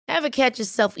Ever catch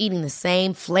yourself eating the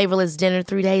same flavorless dinner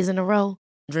 3 days in a row?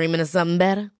 Dreaming of something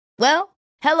better? Well,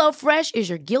 HelloFresh is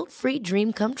your guilt-free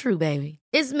dream come true, baby.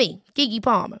 It's me, Keke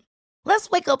Palmer. Let's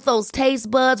wake up those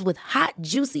taste buds with hot,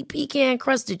 juicy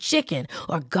pecan-crusted chicken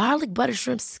or garlic butter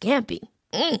shrimp scampi.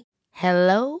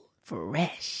 Hello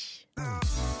Fresh.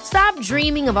 Stop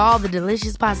dreaming of all the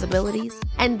delicious possibilities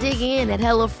and dig in at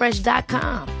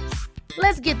HelloFresh.com.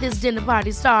 Let's get this dinner party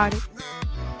started.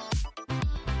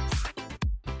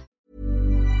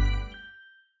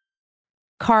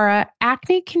 Cara,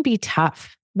 acne can be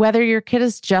tough. Whether your kid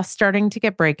is just starting to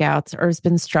get breakouts or has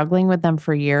been struggling with them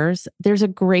for years, there's a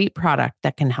great product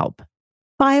that can help.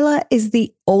 Phyla is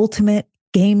the ultimate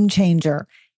game changer.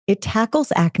 It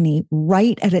tackles acne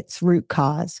right at its root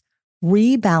cause,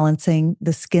 rebalancing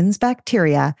the skin's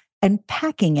bacteria and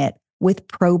packing it with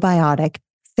probiotic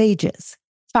phages.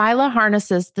 Phyla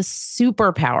harnesses the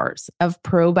superpowers of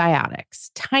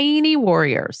probiotics, tiny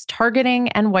warriors targeting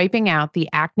and wiping out the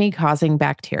acne-causing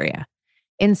bacteria.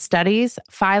 In studies,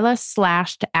 Phyla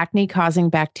slashed acne-causing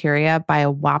bacteria by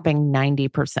a whopping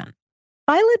 90%.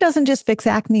 Phyla doesn't just fix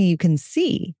acne you can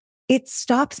see. It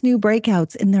stops new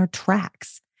breakouts in their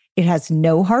tracks. It has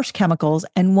no harsh chemicals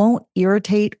and won't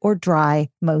irritate or dry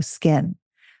most skin.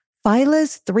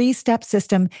 Phyla's 3-step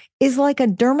system is like a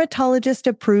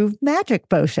dermatologist-approved magic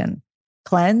potion.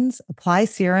 Cleanse, apply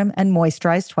serum, and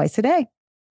moisturize twice a day.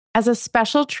 As a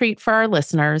special treat for our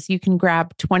listeners, you can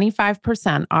grab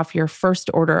 25% off your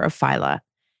first order of Phyla.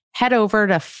 Head over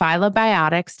to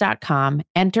phylabiotics.com,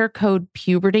 enter code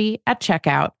PUBERTY at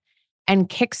checkout, and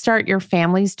kickstart your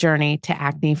family's journey to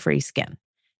acne-free skin.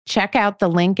 Check out the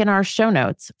link in our show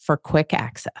notes for quick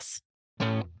access.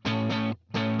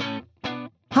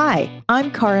 Hi,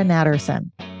 I'm Cara Natterson.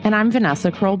 And I'm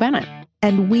Vanessa Kroll-Bennett.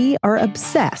 And we are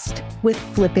obsessed with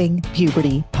flipping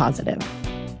puberty positive.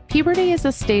 Puberty is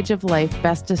a stage of life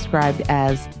best described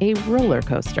as a roller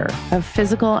coaster of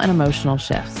physical and emotional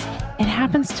shifts. It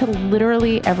happens to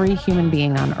literally every human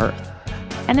being on Earth.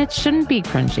 And it shouldn't be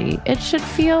cringy. It should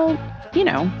feel,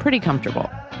 pretty comfortable.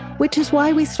 Which is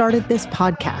why we started this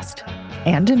podcast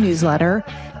and a newsletter,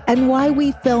 and why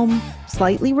we film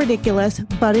slightly ridiculous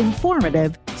but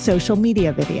informative social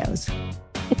media videos.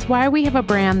 It's why we have a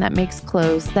brand that makes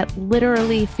clothes that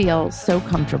literally feel so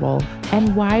comfortable,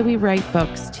 and why we write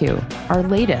books too. Our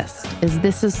latest is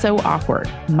This Is So Awkward,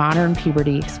 Modern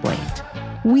Puberty Explained.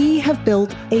 We have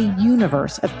built a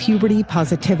universe of puberty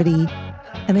positivity,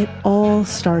 and it all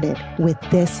started with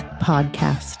this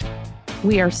podcast.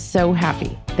 We are so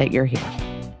happy that you're here.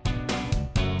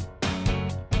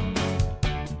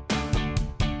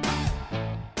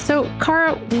 So,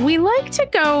 Cara, we like to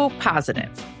go positive,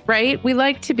 right? We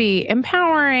like to be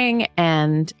empowering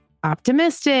and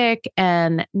optimistic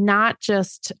and not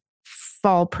just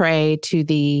fall prey to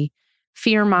the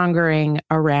fear-mongering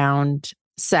around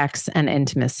sex and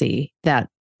intimacy that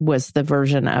was the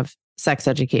version of sex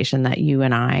education that you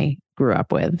and I grew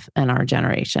up with in our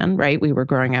generation, right? We were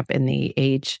growing up in the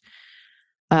age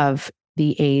of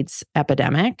the AIDS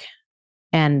epidemic.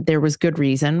 And there was good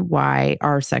reason why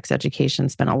our sex education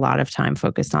spent a lot of time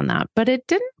focused on that. But it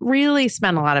didn't really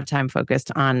spend a lot of time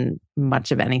focused on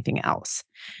much of anything else.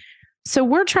 So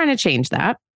we're trying to change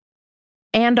that.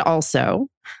 And also,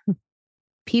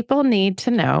 people need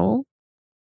to know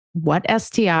what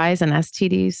STIs and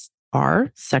STDs are,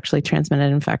 sexually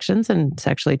transmitted infections and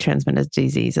sexually transmitted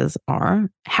diseases are,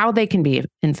 how they can be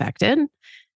infected,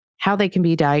 how they can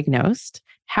be diagnosed,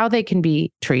 how they can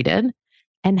be treated,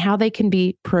 and how they can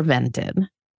be prevented.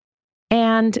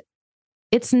 And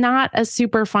it's not a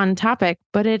super fun topic,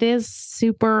 but it is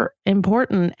super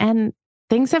important. And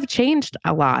things have changed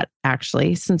a lot,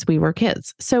 actually, since we were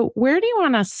kids. So where do you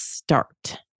want to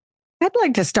start? I'd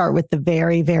like to start with the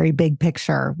very, very big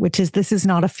picture, which is this is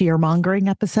not a fear-mongering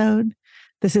episode.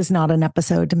 This is not an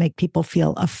episode to make people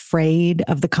feel afraid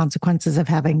of the consequences of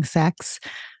having sex,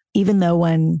 even though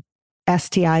when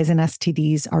STIs and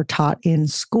STDs are taught in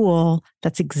school,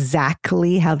 that's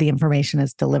exactly how the information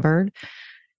is delivered.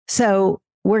 So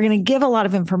we're going to give a lot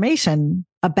of information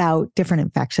about different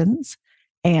infections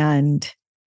and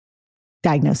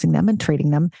diagnosing them and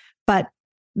treating them. But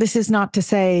this is not to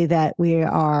say that we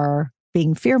are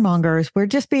being fearmongers. We're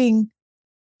just being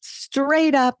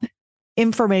straight up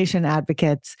information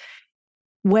advocates.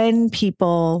 When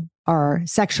people are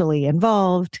sexually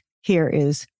involved, here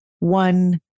is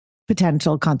one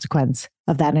potential consequence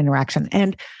of that interaction.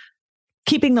 And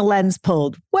keeping the lens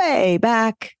pulled way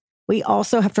back, we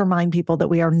also have to remind people that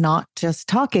we are not just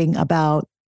talking about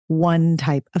one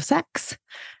type of sex.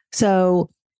 So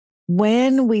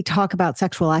when we talk about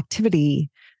sexual activity,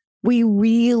 we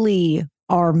really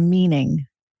are meaning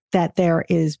that there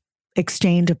is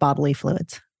exchange of bodily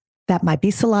fluids. That might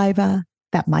be saliva,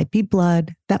 that might be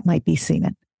blood, that might be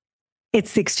semen.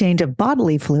 It's the exchange of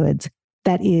bodily fluids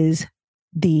that is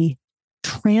the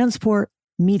transport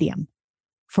medium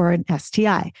for an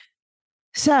STI.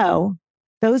 So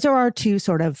those are our two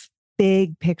sort of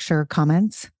big picture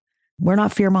comments. We're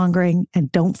not fear-mongering,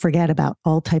 and don't forget about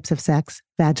all types of sex,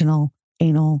 vaginal,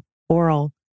 anal,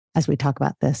 oral, as we talk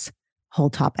about this whole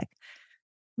topic.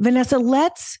 Vanessa,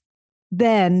 let's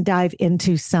then dive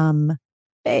into some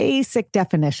basic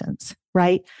definitions,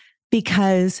 right?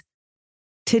 Because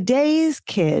today's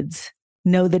kids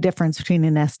know the difference between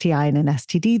an STI and an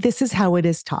STD. This is how it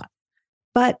is taught.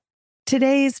 But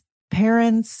today's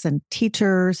parents and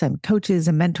teachers and coaches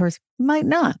and mentors might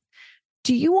not.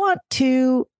 Do you want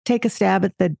to take a stab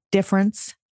at the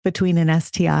difference between an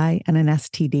STI and an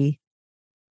STD?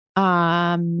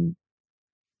 No.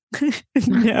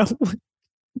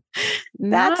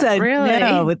 That's Not a really.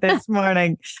 no this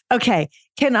morning. Okay.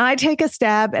 Can I take a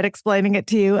stab at explaining it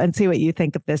to you and see what you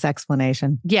think of this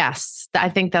explanation? Yes, I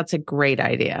think that's a great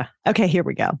idea. Okay, here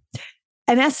we go.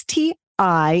 An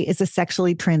STI is a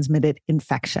sexually transmitted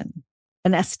infection.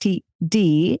 An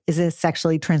STD is a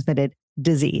sexually transmitted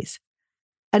disease.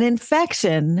 An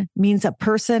infection means a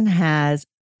person has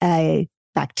a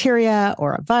bacteria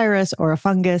or a virus or a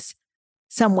fungus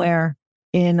somewhere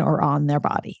in or on their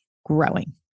body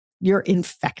growing. You're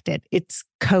infected. It's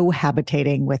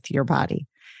cohabitating with your body.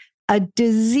 A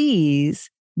disease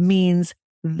means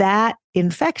that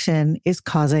infection is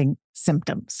causing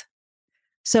symptoms.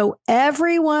 So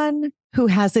everyone who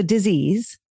has a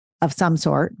disease of some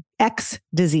sort, X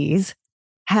disease,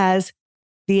 has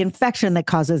the infection that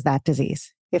causes that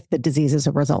disease, if the disease is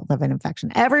a result of an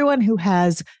infection. Everyone who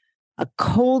has a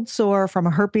cold sore from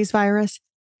a herpes virus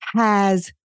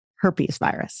has herpes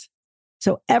virus.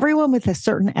 So everyone with a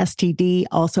certain STD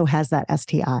also has that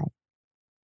STI.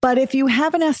 But if you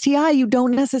have an STI, you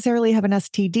don't necessarily have an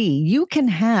STD. You can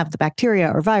have the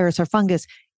bacteria or virus or fungus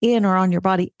in or on your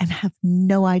body and have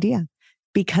no idea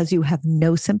because you have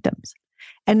no symptoms.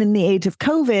 And in the age of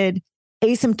COVID,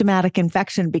 asymptomatic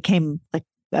infection became like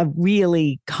a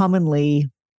really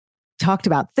commonly talked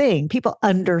about thing. People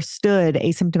understood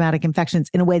asymptomatic infections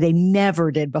in a way they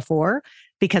never did before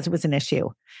because it was an issue.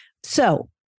 So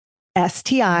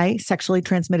STI, sexually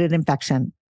transmitted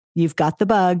infection, you've got the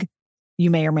bug, you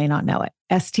may or may not know it.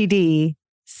 STD,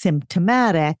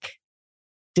 symptomatic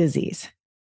disease.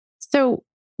 So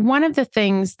one of the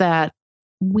things that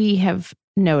we have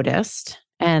noticed,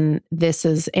 and this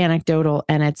is anecdotal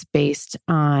and it's based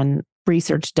on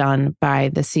research done by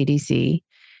the CDC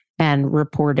and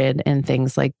reported in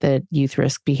things like the Youth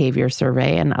Risk Behavior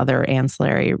Survey and other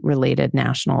ancillary related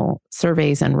national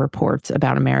surveys and reports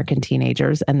about American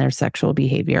teenagers and their sexual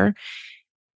behavior,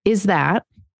 is that,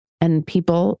 and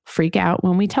people freak out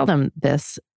when we tell them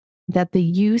this, that the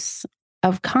use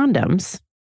of condoms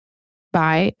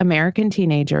by American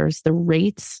teenagers, the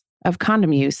rates of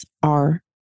condom use are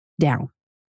down.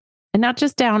 And not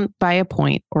just down by a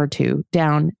point or two,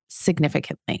 down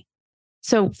significantly.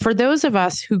 So for those of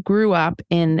us who grew up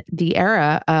in the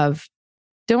era of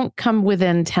don't come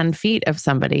within 10 feet of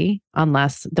somebody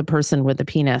unless the person with the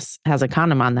penis has a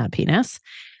condom on that penis,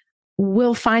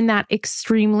 we'll find that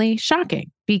extremely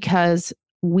shocking because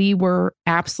we were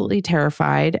absolutely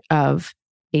terrified of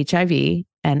HIV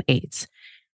and AIDS.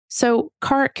 So,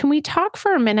 Car, can we talk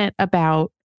for a minute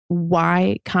about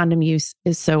why condom use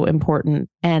is so important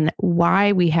and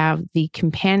why we have the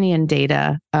companion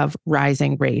data of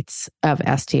rising rates of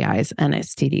STIs and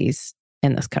STDs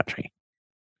in this country?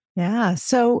 Yeah.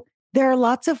 So there are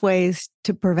lots of ways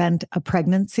to prevent a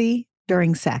pregnancy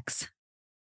during sex,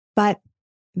 but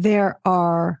there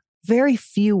are very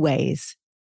few ways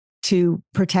to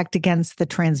protect against the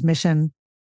transmission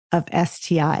of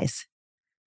STIs.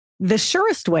 The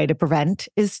surest way to prevent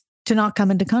is to not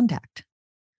come into contact.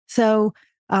 So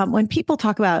when people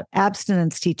talk about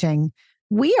abstinence teaching,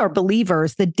 we are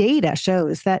believers. The data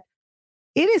shows that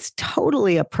it is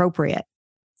totally appropriate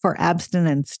for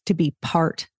abstinence to be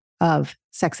part of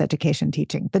sex education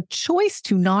teaching. The choice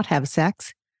to not have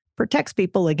sex protects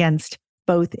people against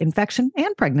both infection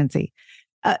and pregnancy.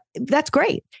 That's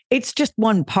great. It's just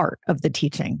one part of the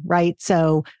teaching, right?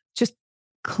 So just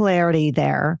clarity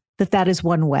there that is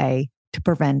one way to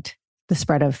prevent the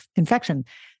spread of infection.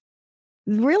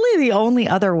 Really, the only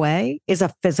other way is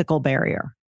a physical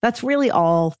barrier. That's really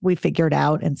all we figured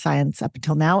out in science up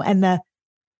until now. And the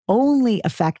only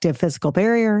effective physical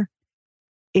barrier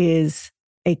is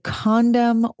a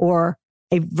condom or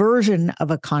a version of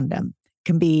a condom. It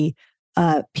can be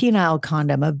a penile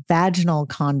condom, a vaginal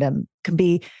condom, it can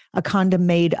be a condom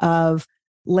made of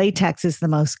latex is the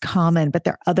most common, but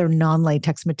there are other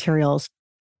non-latex materials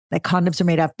that condoms are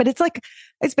made of. But it's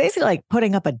basically like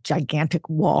putting up a gigantic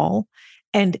wall,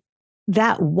 and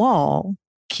that wall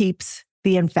keeps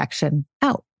the infection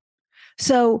out.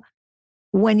 So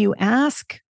when you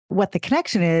ask what the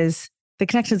connection is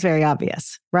very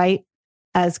obvious, right?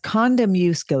 As condom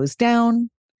use goes down,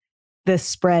 the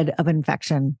spread of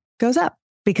infection goes up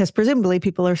because presumably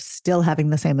people are still having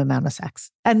the same amount of sex.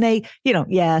 And they,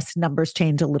 yes, numbers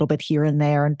change a little bit here and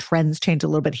there and trends change a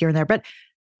little bit here and there, but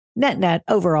net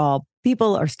overall,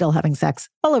 people are still having sex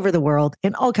all over the world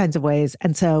in all kinds of ways.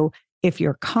 And so if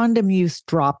your condom use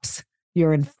drops,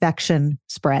 your infection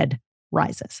spread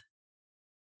rises.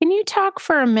 Can you talk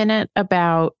for a minute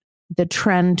about the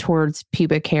trend towards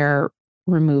pubic hair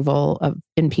removal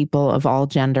in people of all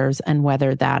genders and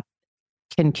whether that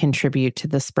can contribute to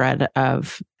the spread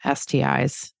of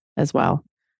STIs as well?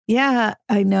 Yeah,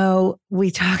 I know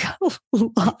we talk a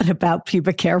lot about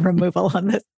pubic hair removal on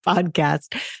this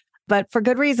podcast, but for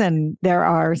good reason. There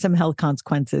are some health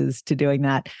consequences to doing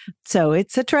that. So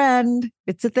it's a trend.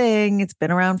 It's a thing. It's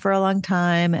been around for a long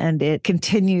time, and it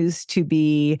continues to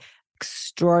be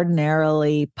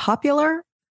extraordinarily popular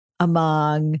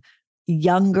among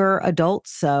younger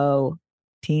adults. So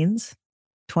teens,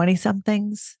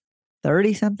 20-somethings,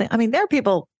 30-something. I mean, there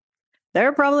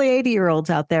are probably 80-year-olds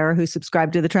out there who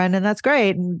subscribe to the trend, and that's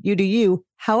great. And you do you.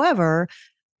 However,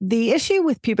 the issue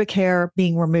with pubic hair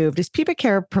being removed is pubic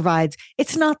hair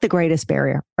it's not the greatest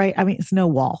barrier, right? I mean, it's no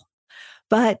wall,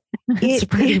 but it's a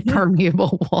pretty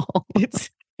permeable wall. It's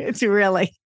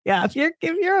really, yeah. If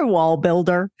you're a wall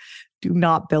builder, do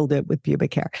not build it with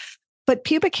pubic hair. But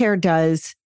pubic hair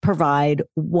does provide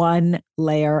one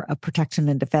layer of protection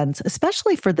and defense,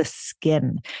 especially for the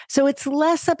skin. So it's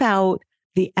less about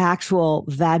the actual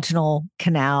vaginal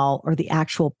canal or the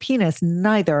actual penis,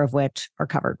 neither of which are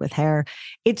covered with hair.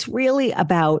 It's really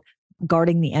about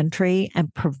guarding the entry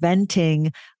and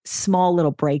preventing small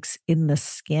little breaks in the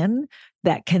skin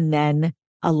that can then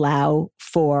allow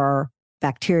for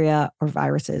bacteria or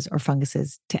viruses or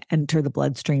funguses to enter the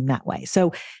bloodstream that way.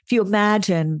 So if you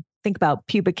think about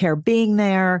pubic hair being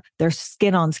there, there's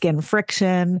skin on skin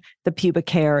friction. The pubic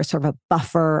hair is sort of a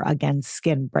buffer against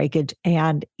skin breakage.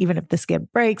 And even if the skin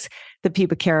breaks, the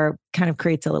pubic hair kind of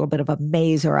creates a little bit of a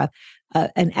maze or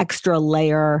an extra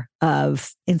layer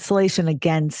of insulation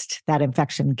against that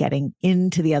infection getting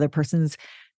into the other person's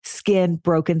skin,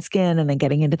 broken skin, and then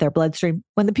getting into their bloodstream.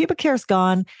 When the pubic hair is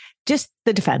gone, just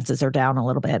the defenses are down a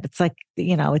little bit. It's like,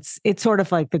 it's sort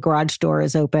of like the garage door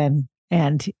is open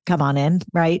and come on in,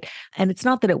 right? And it's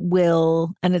not that it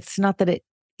will, and it's not that it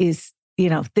is,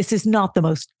 this is not the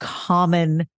most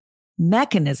common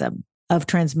mechanism of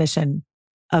transmission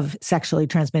of sexually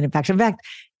transmitted infection. In fact,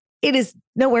 it is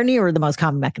nowhere near the most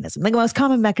common mechanism. The most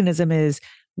common mechanism is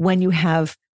when you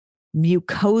have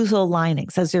mucosal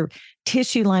linings. Those are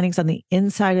tissue linings on the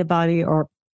inside of the body or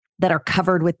that are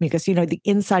covered with mucus. The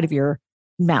inside of your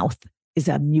mouth is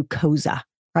a mucosa,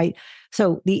 right?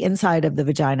 So the inside of the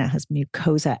vagina has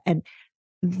mucosa, and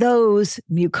those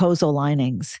mucosal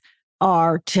linings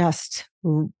are just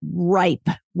ripe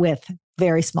with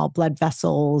very small blood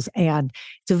vessels. And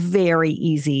it's very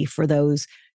easy for those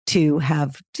to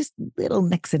have just little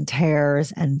nicks and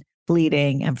tears and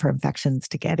bleeding and for infections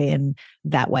to get in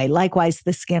that way. Likewise,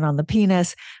 the skin on the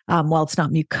penis, while it's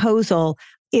not mucosal,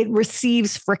 it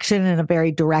receives friction in a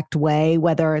very direct way,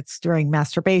 whether it's during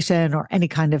masturbation or any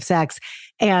kind of sex.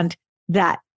 And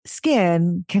that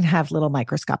skin can have little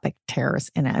microscopic tears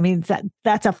in it. I mean,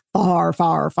 that's a far,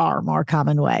 far, far more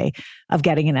common way of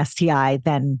getting an STI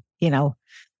than,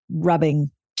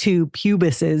 rubbing two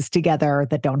pubises together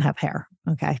that don't have hair.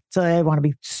 Okay. So I want to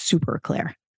be super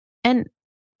clear. And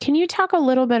can you talk a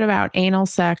little bit about anal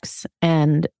sex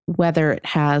and whether it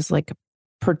has like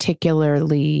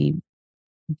particularly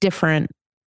different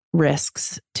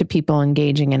risks to people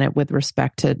engaging in it with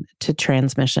respect to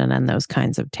transmission and those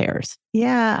kinds of tears?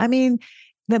 Yeah. I mean,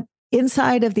 the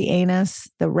inside of the anus,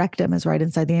 the rectum is right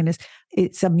inside the anus.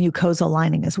 It's a mucosal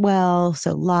lining as well.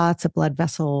 So lots of blood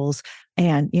vessels.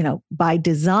 And, by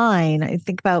design, I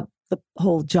think about the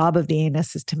whole job of the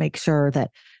anus is to make sure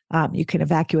that you can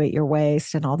evacuate your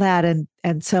waste and all that.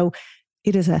 And so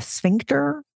it is a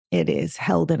sphincter. It is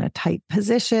held in a tight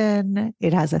position.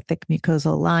 It has a thick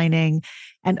mucosal lining.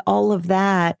 And all of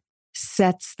that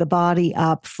sets the body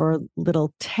up for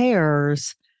little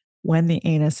tears when the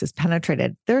anus is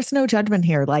penetrated. There's no judgment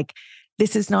here. Like,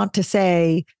 this is not to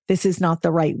say this is not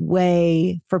the right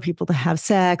way for people to have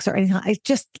sex or anything.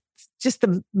 It's just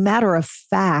a matter of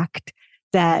fact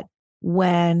that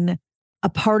when a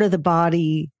part of the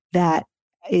body that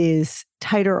is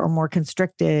tighter or more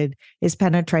constricted is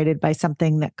penetrated by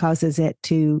something that causes it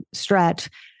to stretch.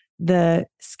 The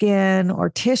skin or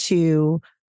tissue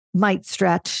might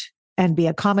stretch and be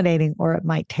accommodating, or it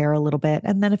might tear a little bit.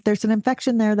 And then if there's an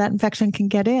infection there, that infection can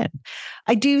get in.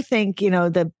 I do think,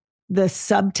 the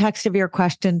subtext of your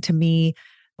question to me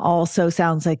also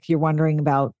sounds like you're wondering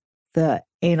about the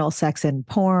anal sex in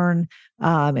porn,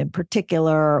 in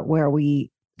particular,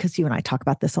 because you and I talk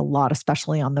about this a lot,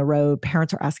 especially on the road.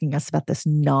 Parents are asking us about this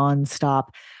nonstop,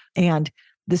 and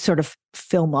this sort of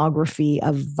filmography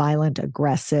of violent,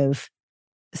 aggressive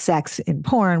sex in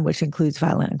porn, which includes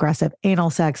violent, aggressive anal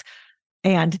sex.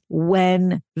 And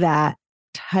when that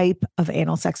type of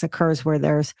anal sex occurs where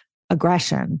there's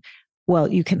aggression, well,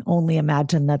 you can only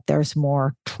imagine that there's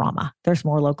more trauma. There's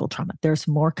more local trauma. There's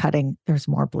more cutting. There's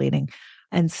more bleeding.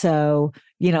 And so,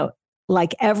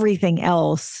 like everything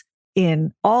else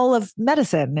in all of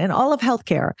medicine and all of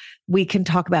healthcare, we can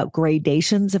talk about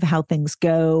gradations of how things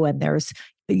go. And there's,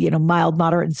 mild,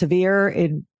 moderate, and severe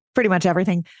in pretty much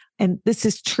everything. And this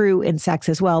is true in sex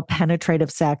as well. Penetrative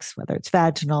sex, whether it's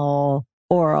vaginal,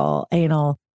 oral,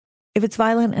 anal, if it's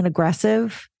violent and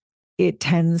aggressive, it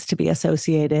tends to be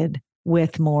associated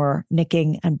with more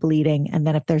nicking and bleeding. And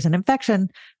then if there's an infection,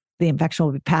 the infection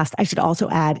will be passed. I should also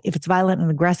add, if it's violent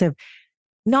and aggressive,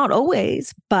 not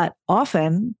always, but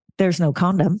often there's no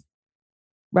condom,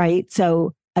 right?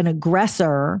 So an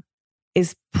aggressor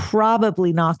is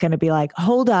probably not going to be like,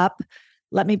 hold up,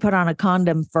 let me put on a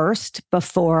condom first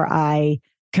before I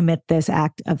commit this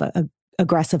act of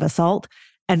aggressive assault.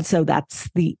 And so that's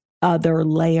the other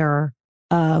layer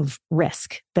of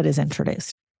risk that is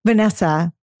introduced.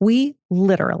 Vanessa, we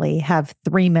literally have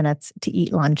 3 minutes to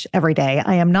eat lunch every day.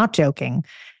 I am not joking.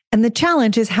 And the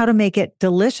challenge is how to make it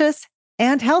delicious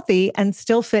and healthy and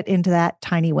still fit into that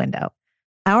tiny window.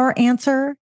 Our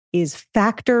answer is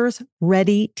Factor's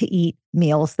ready-to-eat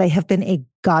meals. They have been a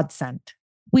godsend.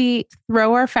 We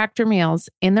throw our Factor meals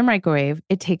in the microwave.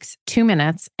 It takes 2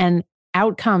 minutes and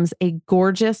out comes a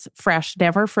gorgeous, fresh,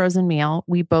 never frozen meal.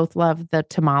 We both love the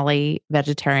tamale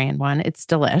vegetarian one. It's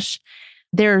delish.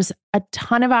 There's a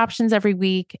ton of options every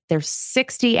week. There's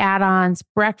 60 add-ons,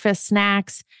 breakfast,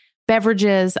 snacks,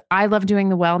 beverages. I love doing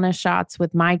the wellness shots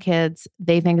with my kids.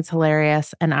 They think it's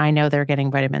hilarious. And I know they're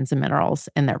getting vitamins and minerals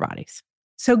in their bodies.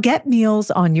 So get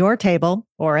meals on your table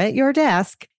or at your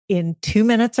desk in 2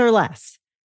 minutes or less.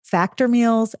 Factor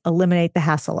meals eliminate the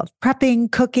hassle of prepping,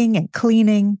 cooking, and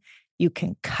cleaning. You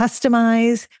can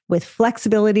customize with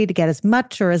flexibility to get as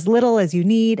much or as little as you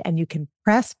need, and you can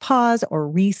press pause or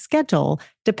reschedule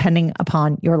depending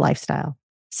upon your lifestyle.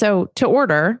 So to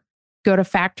order, go to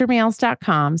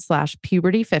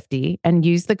factormeals.com/puberty50 and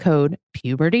use the code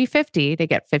puberty50 to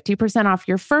get 50% off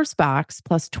your first box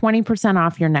plus 20%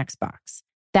 off your next box.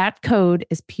 That code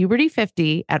is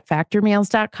puberty50 at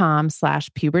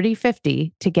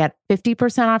factormeals.com/puberty50 to get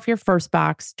 50% off your first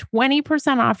box,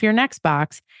 20% off your next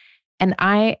box. And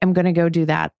I am going to go do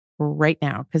that right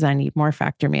now because I need more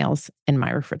Factor meals in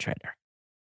my refrigerator.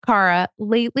 Cara,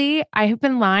 lately I have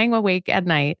been lying awake at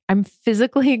night. I'm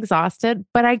physically exhausted,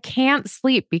 but I can't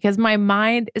sleep because my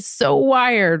mind is so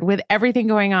wired with everything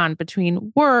going on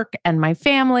between work and my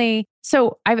family.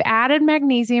 So I've added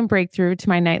Magnesium Breakthrough to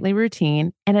my nightly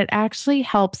routine, and it actually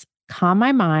helps calm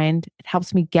my mind. It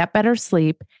helps me get better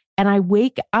sleep, and I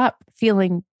wake up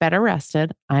feeling better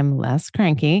rested. I'm less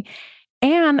cranky,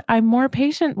 and I'm more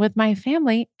patient with my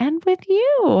family and with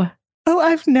you. Oh,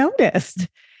 I've noticed.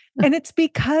 And it's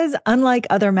because unlike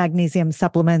other magnesium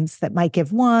supplements that might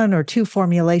give 1 or 2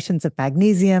 formulations of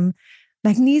magnesium,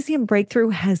 Magnesium Breakthrough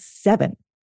has 7.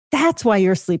 That's why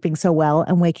you're sleeping so well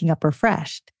and waking up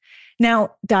refreshed.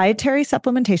 Now, dietary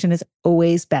supplementation is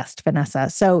always best, Vanessa.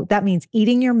 So that means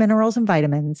eating your minerals and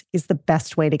vitamins is the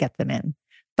best way to get them in.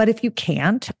 But if you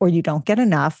can't or you don't get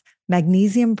enough,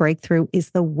 Magnesium Breakthrough is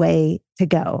the way to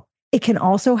go. It can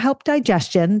also help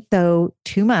digestion, though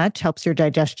too much helps your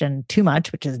digestion too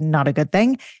much, which is not a good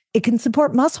thing. It can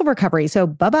support muscle recovery. So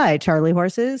bye-bye, Charlie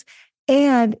horses.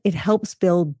 And it helps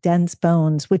build dense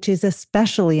bones, which is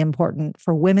especially important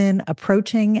for women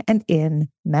approaching and in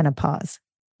menopause.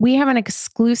 We have an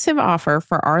exclusive offer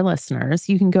for our listeners.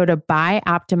 You can go to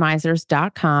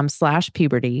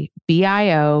bioptimizers.com/puberty,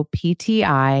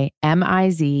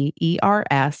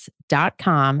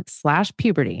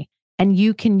 bioptimizers.com/puberty. And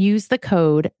you can use the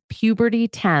code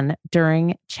puberty10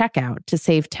 during checkout to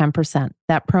save 10%.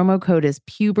 That promo code is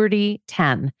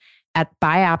puberty10 at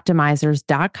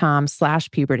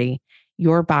bioptimizers.com/puberty.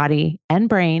 Your body and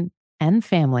brain and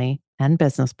family and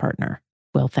business partner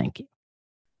will thank you.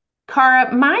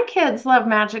 Cara, my kids love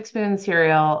Magic Spoon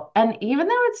cereal, and even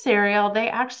though it's cereal, they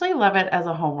actually love it as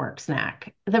a homework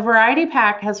snack. The variety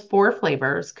pack has 4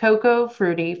 flavors: cocoa,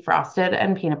 fruity, frosted,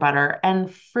 and peanut butter, and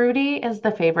fruity is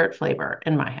the favorite flavor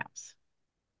in my house.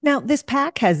 Now, this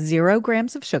pack has 0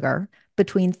 grams of sugar,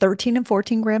 between 13 and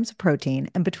 14 grams of protein,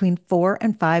 and between 4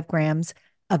 and 5 grams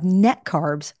of net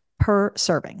carbs per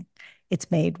serving.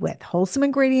 It's made with wholesome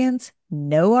ingredients,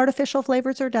 no artificial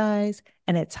flavors or dyes,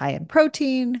 and it's high in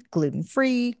protein,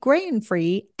 gluten-free,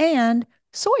 grain-free, and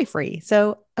soy-free.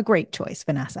 So a great choice,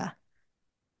 Vanessa.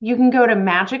 You can go to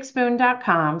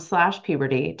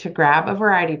magicspoon.com/puberty to grab a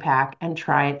variety pack and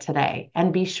try it today.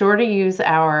 And be sure to use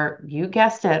our, you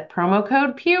guessed it, promo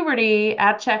code puberty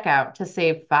at checkout to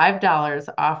save $5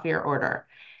 off your order.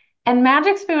 And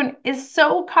Magic Spoon is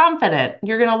so confident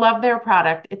you're going to love their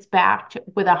product. It's backed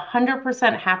with a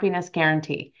 100% happiness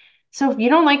guarantee. So if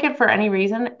you don't like it for any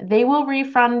reason, they will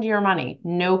refund your money.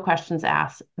 No questions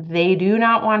asked. They do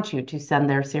not want you to send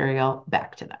their cereal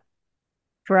back to them.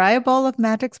 Try a bowl of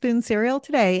Magic Spoon cereal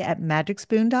today at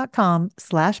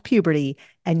magicspoon.com/puberty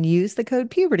and use the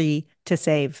code puberty to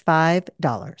save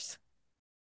 $5.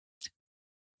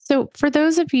 So for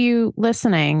those of you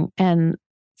listening and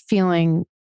feeling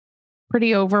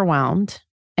pretty overwhelmed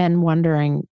and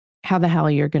wondering how the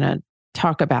hell you're going to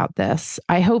talk about this,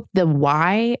 I hope the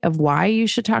why you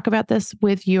should talk about this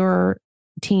with your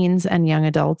teens and young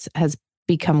adults has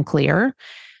become clear.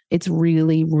 It's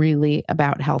really, really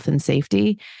about health and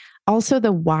safety. Also,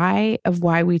 the why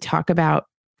we talk about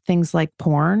things like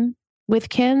porn with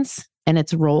kids and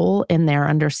its role in their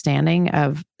understanding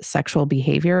of sexual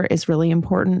behavior is really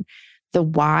important. The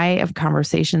why of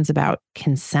conversations about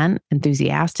consent,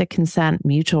 enthusiastic consent,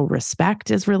 mutual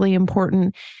respect is really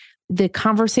important. The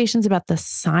conversations about the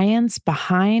science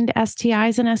behind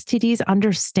STIs and STDs,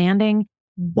 understanding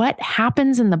what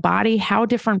happens in the body, how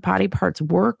different body parts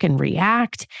work and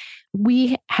react.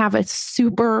 We have a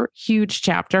super huge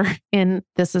chapter in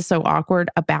This Is So Awkward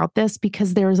about this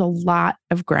because there's a lot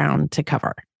of ground to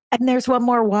cover. And there's one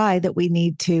more why that we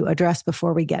need to address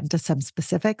before we get into some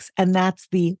specifics. And that's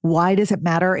the why does it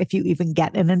matter if you even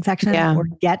get an infection or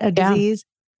get a disease?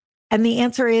 And the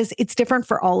answer is it's different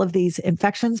for all of these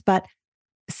infections, but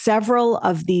several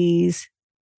of these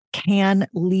can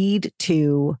lead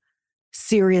to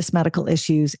serious medical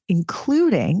issues,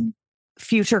 including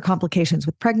future complications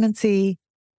with pregnancy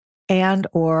and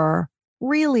or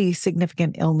really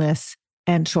significant illness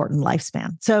and shortened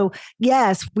lifespan. So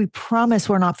yes, we promise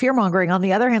we're not fear-mongering. On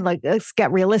the other hand, like, let's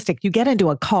get realistic. You get into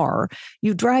a car,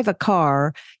 you drive a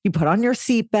car, you put on your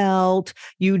seatbelt,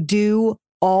 you do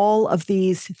all of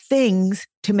these things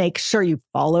to make sure you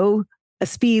follow a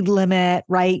speed limit,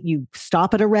 right? You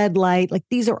stop at a red light. Like,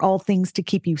 these are all things to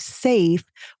keep you safe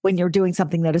when you're doing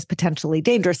something that is potentially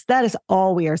dangerous. That is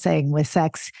all we are saying with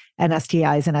sex and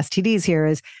STIs and STDs here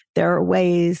is there are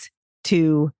ways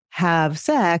to have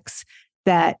sex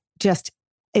that just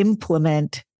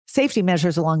implement safety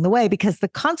measures along the way, because the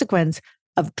consequence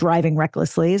of driving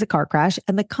recklessly is a car crash,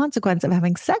 and the consequence of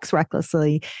having sex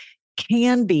recklessly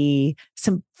can be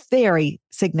some very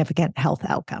significant health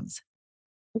outcomes.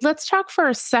 Let's talk for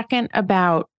a second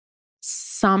about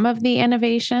some of the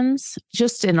innovations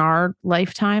just in our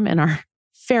lifetime, in our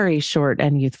very short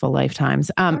and youthful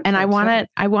lifetimes. And I want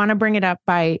to bring it up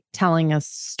by telling a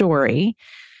story,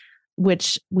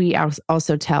 which we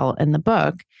also tell in the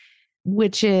book,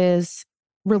 which is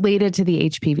related to the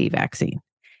HPV vaccine.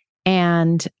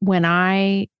 And when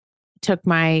I took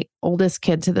my oldest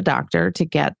kid to the doctor to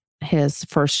get his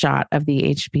first shot of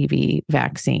the HPV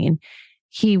vaccine,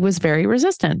 he was very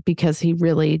resistant because he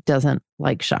really doesn't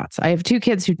like shots. I have 2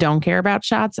 kids who don't care about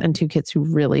shots and 2 kids who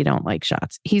really don't like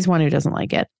shots. He's one who doesn't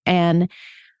like it. And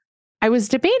I was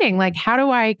debating, like, how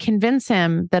do I convince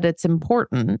him that it's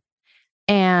important?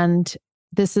 And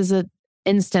this is an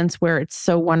instance where it's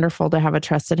so wonderful to have a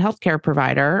trusted healthcare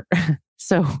provider.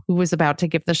 So who was about to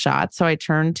give the shot. So I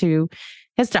turned to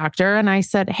his doctor and I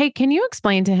said, hey, can you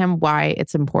explain to him why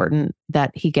it's important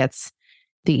that he gets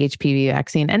the HPV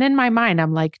vaccine? And in my mind,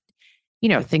 I'm like,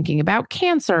 thinking about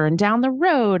cancer and down the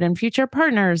road and future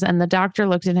partners. And the doctor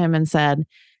looked at him and said,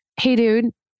 hey,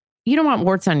 dude, you don't want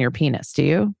warts on your penis, do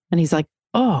you? And he's like,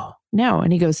 oh, no.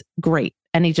 And he goes, great.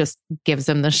 And he just gives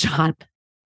him the shot.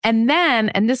 And then,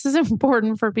 and this is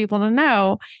important for people to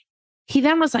know, he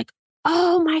then was like,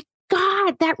 oh my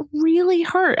God, that really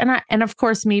hurt. And of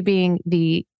course, me being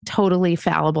the totally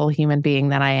fallible human being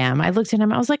that I am, I looked at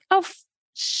him, I was like, oh,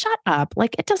 shut up.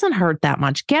 Like, it doesn't hurt that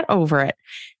much. Get over it.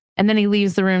 And then he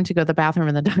leaves the room to go to the bathroom.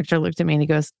 And the doctor looked at me and he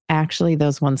goes, actually,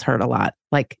 those ones hurt a lot.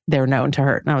 Like they're known to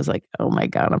hurt. And I was like, oh my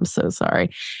God, I'm so sorry.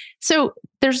 So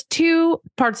there's two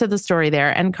parts of the story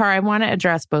there. And Cara, I want to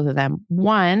address both of them.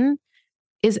 One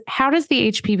is, how does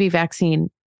the HPV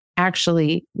vaccine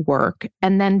actually work?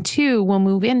 And then two, we'll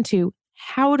move into,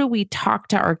 how do we talk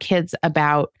to our kids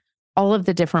about all of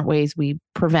the different ways we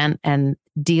prevent and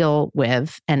deal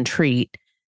with and treat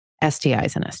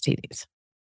STIs and STDs?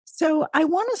 So I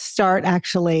want to start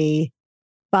actually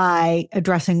by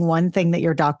addressing one thing that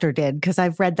your doctor did, because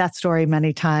I've read that story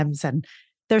many times and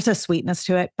there's a sweetness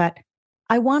to it. But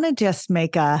I want to just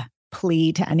make a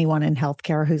plea to anyone in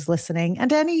healthcare who's listening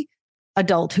and to any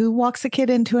adult who walks a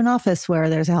kid into an office where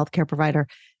there's a healthcare provider.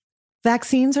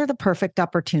 Vaccines are the perfect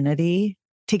opportunity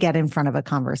to get in front of a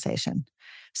conversation.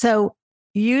 So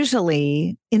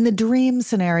usually in the dream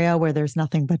scenario where there's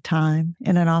nothing but time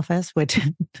in an office, which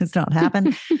does not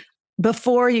happen,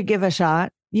 before you give a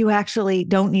shot, you actually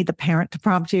don't need the parent to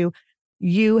prompt you.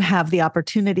 You have the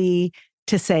opportunity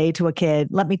to say to a kid,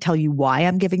 let me tell you why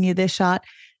I'm giving you this shot.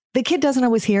 The kid doesn't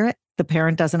always hear it. The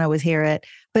parent doesn't always hear it.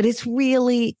 But it's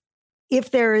really,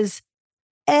 if there is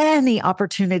any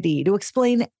opportunity to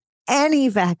explain any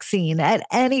vaccine at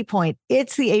any point,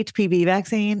 it's the HPV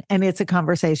vaccine and it's a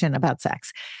conversation about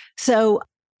sex. So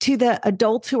to the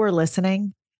adults who are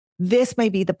listening, this may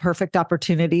be the perfect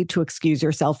opportunity to excuse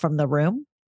yourself from the room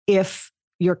if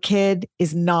your kid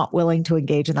is not willing to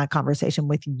engage in that conversation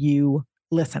with you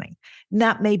listening. And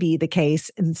that may be the case.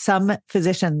 And some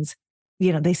physicians,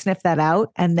 they sniff that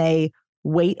out and they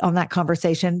wait on that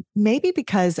conversation, maybe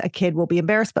because a kid will be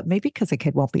embarrassed, but maybe because a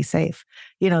kid won't be safe.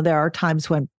 There are times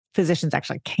when physicians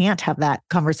actually can't have that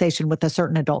conversation with a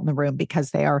certain adult in the room because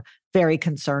they are very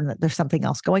concerned that there's something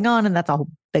else going on. And that's a whole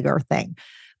bigger thing.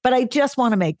 But I just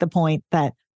want to make the point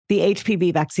that the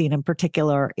HPV vaccine in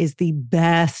particular is the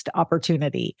best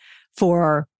opportunity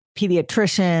for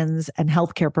pediatricians and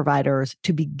healthcare providers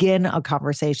to begin a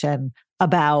conversation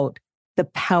about the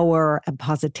power and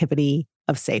positivity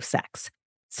of safe sex.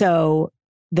 So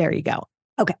there you go.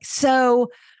 Okay, so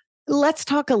let's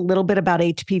talk a little bit about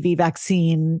HPV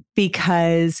vaccine,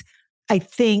 because I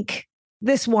think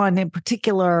this one in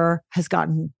particular has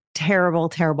gotten terrible,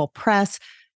 terrible press.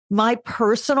 My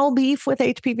personal beef with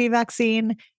HPV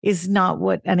vaccine is not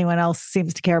what anyone else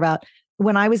seems to care about.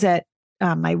 When I was at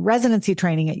my residency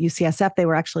training at UCSF, they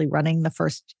were actually running the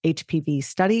first HPV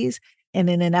studies. And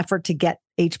in an effort to get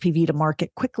HPV to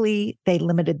market quickly, they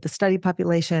limited the study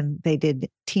population. They did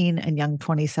teen and young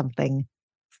 20-something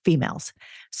females.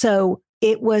 So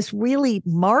it was really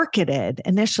marketed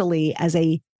initially as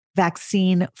a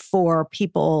vaccine for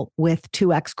people with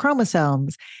 2X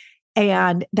chromosomes.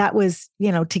 And that was,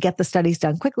 to get the studies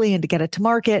done quickly and to get it to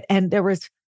market. And there was,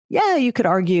 you could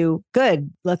argue,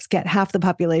 good, let's get half the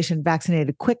population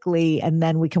vaccinated quickly, and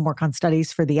then we can work on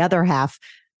studies for the other half.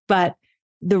 But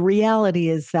the reality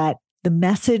is that the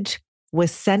message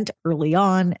was sent early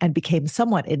on and became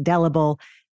somewhat indelible.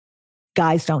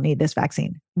 Guys don't need this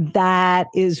vaccine. That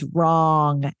is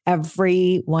wrong.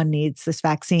 Everyone needs this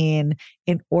vaccine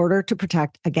in order to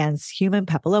protect against human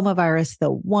papillomavirus,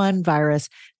 the one virus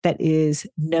that is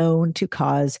known to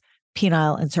cause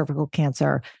penile and cervical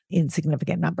cancer in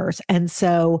significant numbers. And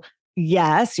so,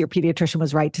 yes, your pediatrician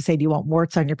was right to say, do you want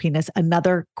warts on your penis?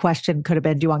 Another question could have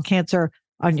been, do you want cancer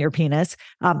on your penis?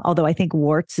 Although I think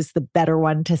warts is the better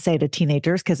one to say to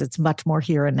teenagers because it's much more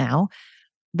here and now.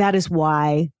 That is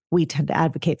why we tend to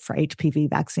advocate for HPV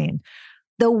vaccine.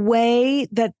 The way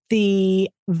that the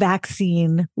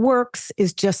vaccine works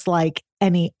is just like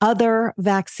any other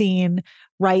vaccine,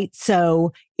 right?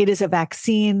 So it is a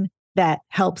vaccine that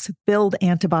helps build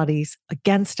antibodies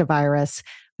against a virus.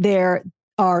 There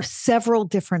are several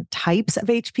different types of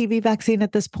HPV vaccine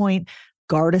at this point: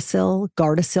 Gardasil,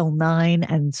 Gardasil 9,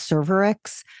 and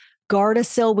Cervarix.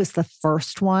 Gardasil was the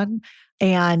first one,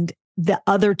 and the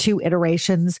other two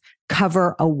iterations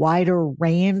cover a wider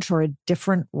range or a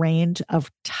different range of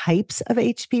types of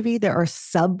HPV. There are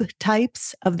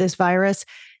subtypes of this virus.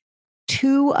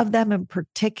 Two of them in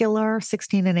particular,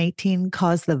 16 and 18,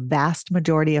 cause the vast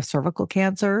majority of cervical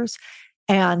cancers.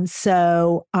 And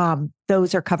so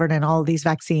those are covered in all of these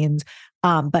vaccines,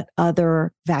 but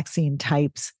other vaccine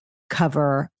types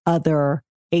cover other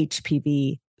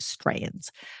HPV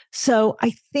strains. So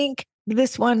I think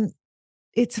this one,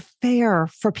 it's fair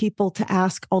for people to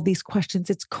ask all these questions.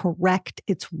 It's correct.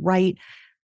 It's right.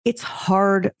 It's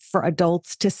hard for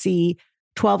adults to see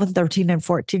 12 and 13 and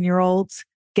 14-year-olds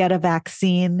get a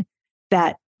vaccine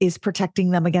that is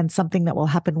protecting them against something that will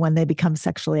happen when they become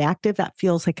sexually active. That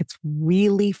feels like it's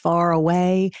really far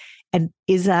away. And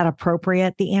is that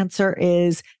appropriate? The answer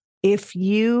is if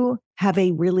you have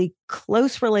a really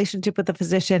close relationship with the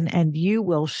physician and you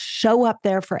will show up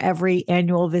there for every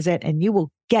annual visit and you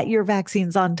will get your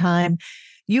vaccines on time,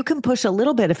 you can push a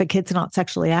little bit if a kid's not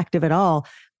sexually active at all.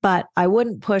 But I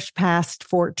wouldn't push past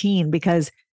 14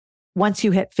 because once you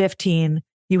hit 15,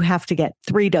 you have to get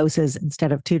 3 doses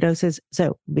instead of 2 doses.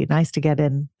 So it'd be nice to get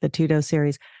in the 2-dose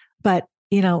series. But,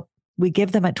 we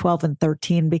give them at 12 and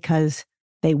 13 because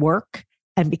they work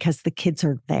and because the kids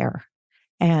are there.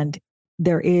 And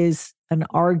there is an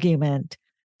argument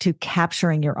to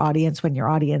capturing your audience when your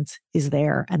audience is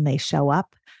there and they show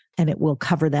up, and it will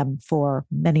cover them for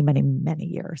many, many, many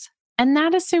years. And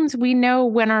that assumes we know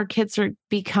when our kids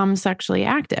become sexually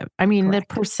active. I mean, Correct.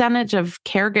 The percentage of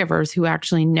caregivers who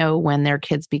actually know when their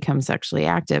kids become sexually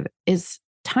active is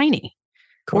tiny.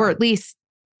 Correct. Or at least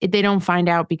they don't find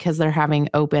out because they're having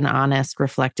open, honest,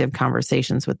 reflective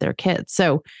conversations with their kids.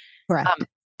 So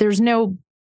there's no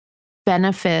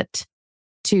benefit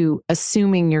to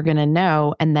assuming you're going to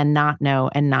know and then not know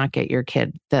and not get your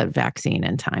kid the vaccine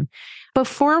in time.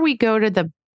 Before we go to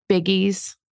the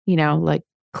biggies, like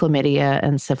chlamydia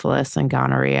and syphilis and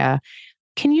gonorrhea,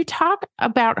 can you talk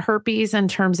about herpes in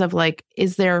terms of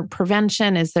is there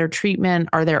prevention? Is there treatment?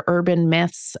 Are there urban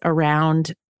myths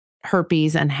around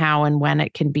herpes and how and when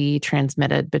it can be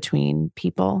transmitted between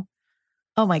people?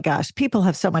 Oh my gosh, people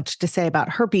have so much to say about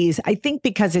herpes. I think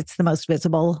because it's the most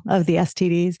visible of the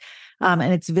STDs, and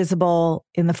it's visible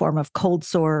in the form of cold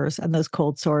sores, and those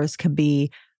cold sores can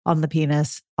be on the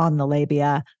penis, on the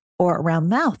labia, or around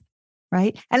the mouth,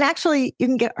 right? And actually, you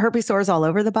can get herpes sores all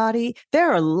over the body.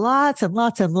 There are lots and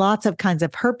lots and lots of kinds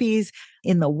of herpes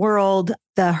in the world.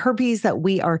 The herpes that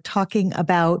we are talking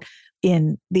about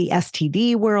in the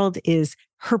STD world is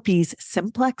herpes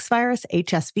simplex virus,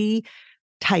 HSV.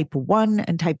 Type 1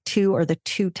 and type 2 are the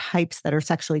 2 types that are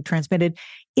sexually transmitted.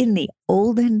 In the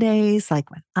olden days,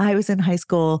 like when I was in high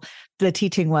school, the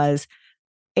teaching was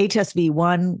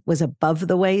HSV1 was above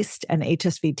the waist and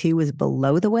HSV2 was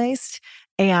below the waist.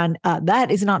 And that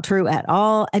is not true at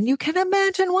all. And you can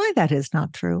imagine why that is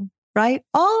not true, right?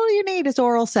 All you need is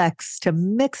oral sex to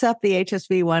mix up the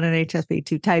HSV1 and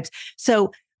HSV2 types.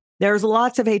 So there's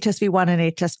lots of HSV1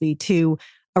 and HSV2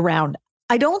 around.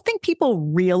 I don't think people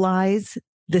realize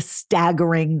the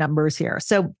staggering numbers here.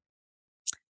 So,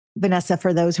 Vanessa,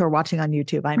 for those who are watching on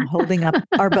YouTube, I'm holding up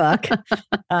our book.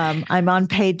 I'm on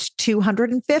page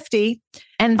 250.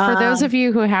 And for those of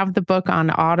you who have the book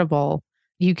on Audible,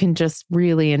 you can just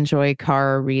really enjoy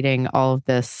Cara reading all of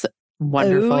this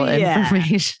wonderful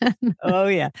information. Oh,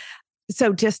 yeah.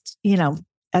 So just,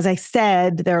 as I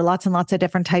said, there are lots and lots of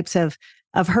different types of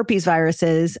herpes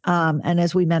viruses. And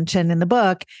as we mentioned in the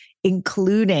book,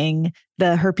 including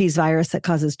the herpes virus that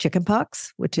causes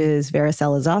chickenpox, which is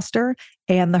varicella zoster,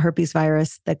 and the herpes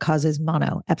virus that causes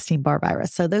mono, Epstein-Barr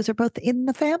virus. So those are both in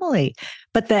the family.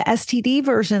 But the STD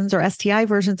versions or STI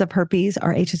versions of herpes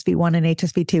are HSV1 and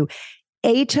HSV2.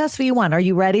 HSV1, are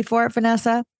you ready for it,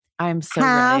 Vanessa? I'm so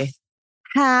ready.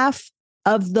 Half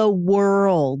of the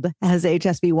world has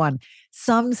HSV1.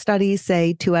 Some studies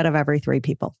say 2 out of every 3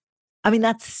 people. I mean,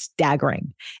 that's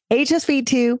staggering.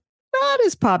 HSV2, not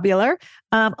as popular.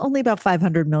 Only about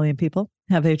 500 million people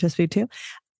have HSV2.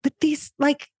 But these,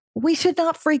 we should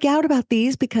not freak out about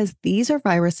these because these are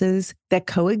viruses that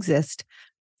coexist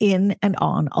in and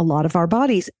on a lot of our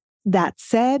bodies. That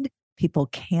said, people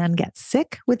can get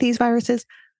sick with these viruses.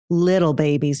 Little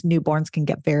babies, newborns can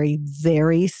get very,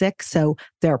 very sick. So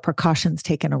there are precautions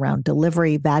taken around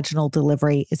delivery. Vaginal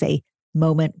delivery is a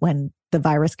moment when the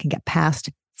virus can get passed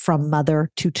from mother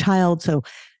to child. So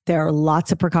there are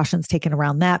lots of precautions taken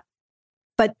around that.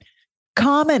 But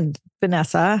common,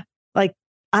 Vanessa,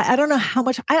 I don't know how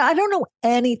much, I don't know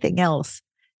anything else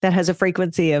that has a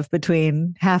frequency of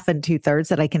between half and 2/3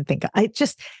 that I can think of.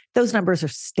 Those numbers are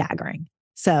staggering.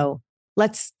 So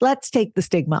let's take the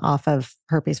stigma off of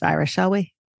herpes virus, shall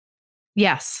we?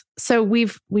 Yes. So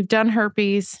we've done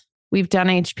herpes, we've done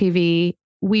HPV.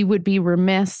 We would be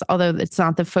remiss, although it's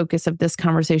not the focus of this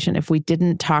conversation, if we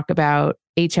didn't talk about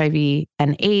HIV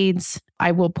and AIDS.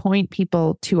 I will point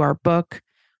people to our book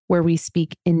where we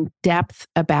speak in depth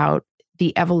about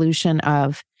the evolution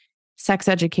of sex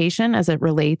education as it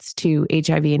relates to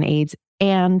HIV and AIDS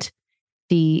and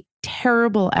the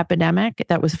terrible epidemic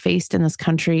that was faced in this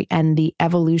country and the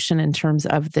evolution in terms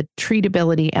of the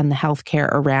treatability and the healthcare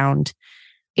around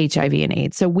HIV and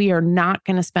AIDS. So we are not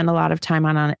going to spend a lot of time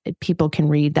on it. People can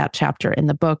read that chapter in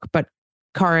the book. But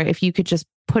Cara, if you could just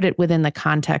put it within the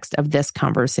context of this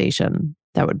conversation,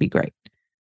 that would be great.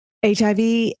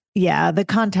 HIV, yeah, the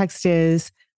context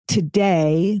is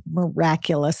today,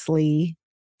 miraculously,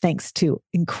 thanks to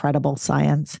incredible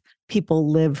science, people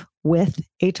live with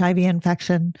HIV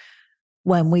infection.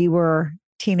 When we were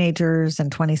teenagers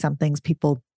and 20-somethings,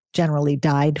 people generally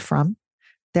died from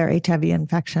their HIV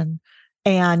infection.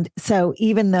 And so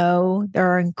even though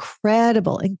there are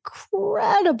incredible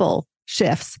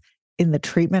shifts in the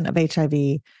treatment of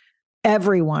HIV,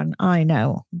 everyone I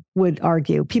know would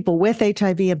argue, people with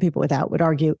HIV and people without would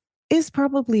argue, is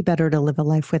probably better to live a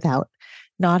life without,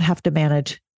 not have to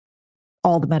manage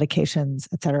all the medications,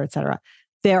 et cetera, et cetera.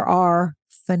 There are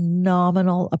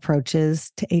phenomenal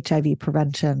approaches to HIV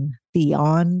prevention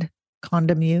beyond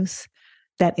condom use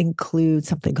that include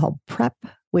something called PrEP,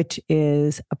 which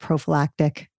is a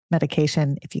prophylactic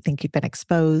medication if you think you've been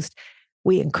exposed.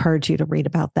 We encourage you to read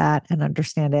about that and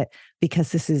understand it,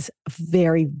 because this is a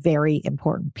very, very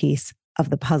important piece of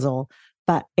the puzzle.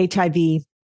 But HIV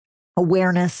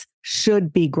awareness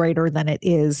should be greater than it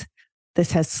is.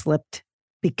 This has slipped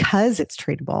because it's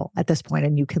treatable at this point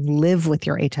and you can live with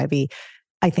your HIV.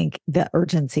 I think the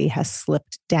urgency has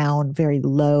slipped down very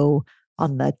low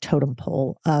on the totem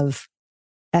pole of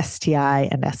STI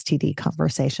and STD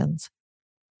conversations.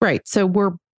 Right. So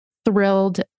we're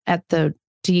thrilled at the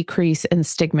decrease in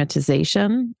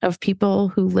stigmatization of people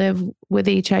who live with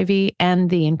HIV and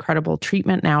the incredible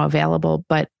treatment now available.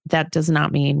 But that does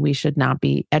not mean we should not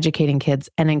be educating kids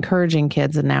and encouraging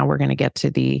kids. And now we're going to get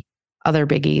to the other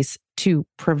biggies to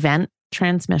prevent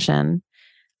transmission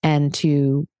and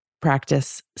to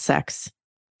practice sex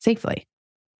safely.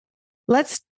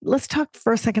 Let's talk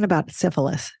for a second about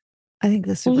syphilis. I think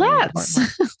this is really important.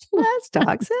 Let's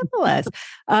talk syphilis.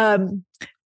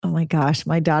 Oh my gosh,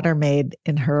 my daughter made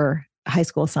in her high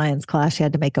school science class, she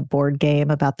had to make a board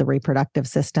game about the reproductive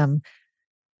system.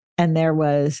 And there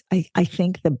was, I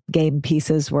think the game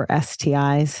pieces were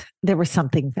STIs. There was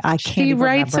something, I can't She even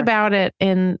writes remember. about it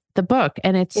in the book,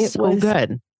 and it's so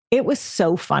good. It was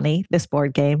so funny, this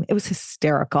board game. It was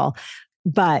hysterical.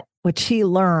 But what she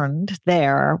learned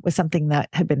there was something that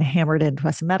had been hammered into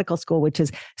us in medical school, which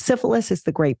is syphilis is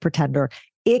the great pretender.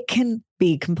 It can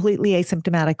be completely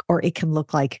asymptomatic or it can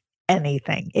look like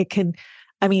anything. It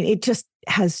just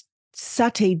has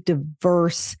such a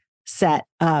diverse set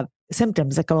of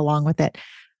symptoms that go along with it.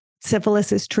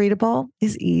 Syphilis is treatable,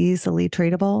 is easily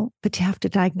treatable, but you have to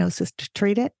diagnose it to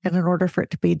treat it. And in order for it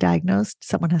to be diagnosed,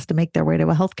 someone has to make their way to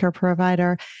a healthcare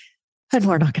provider. And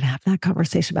we're not going to have that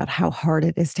conversation about how hard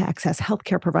it is to access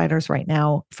healthcare providers right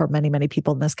now for many, many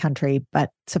people in this country.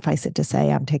 But suffice it to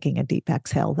say, I'm taking a deep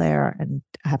exhale there and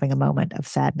having a moment of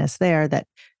sadness there that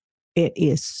it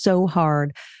is so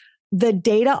hard. The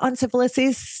data on syphilis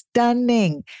is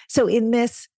stunning. So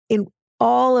in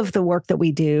all of the work that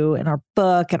we do in our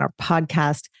book and our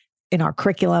podcast, in our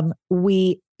curriculum,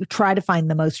 we try to find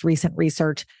the most recent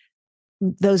research.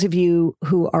 Those of you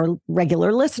who are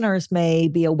regular listeners may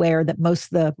be aware that most of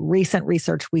the recent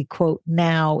research we quote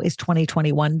now is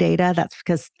 2021 data. That's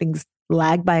because things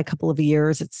lag by a couple of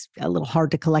years. It's a little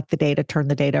hard to collect the data, turn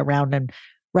the data around and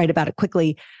write about it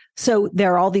quickly. So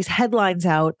there are all these headlines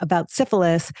out about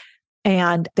syphilis,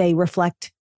 and they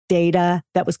reflect data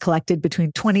that was collected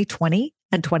between 2020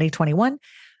 and 2021,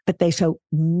 but they show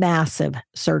massive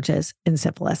surges in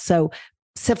syphilis. So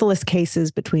syphilis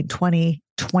cases between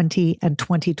 2020 and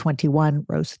 2021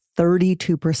 rose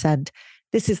 32%.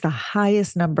 This is the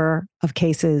highest number of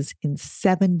cases in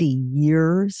 70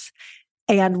 years.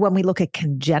 And when we look at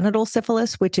congenital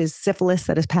syphilis, which is syphilis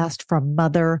that is passed from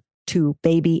mother to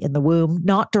baby in the womb,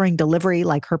 not during delivery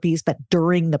like herpes, but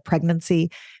during the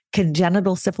pregnancy,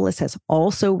 congenital syphilis has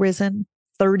also risen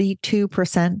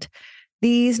 32%.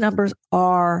 These numbers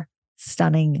are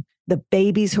stunning. The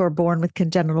babies who are born with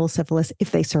congenital syphilis,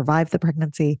 if they survive the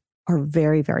pregnancy, are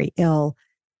very, very ill.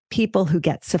 People who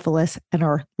get syphilis and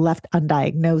are left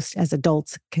undiagnosed as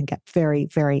adults can get very,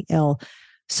 very ill.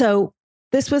 So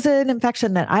this was an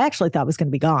infection that I actually thought was going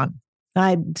to be gone.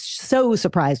 I'm so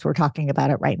surprised we're talking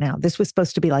about it right now. This was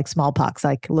supposed to be like smallpox,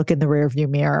 like look in the rearview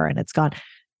mirror and it's gone.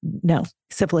 No,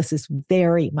 syphilis is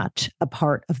very much a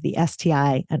part of the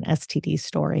STI and STD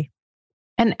story.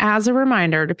 And as a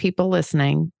reminder to people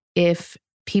listening, if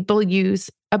people use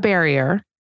a barrier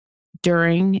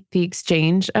during the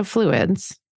exchange of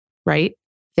fluids, right,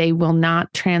 they will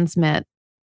not transmit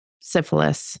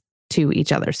syphilis to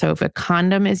each other. So if a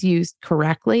condom is used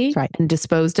correctly and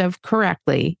disposed of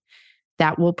correctly,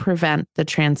 that will prevent the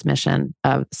transmission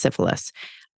of syphilis.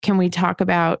 Can we talk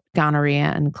about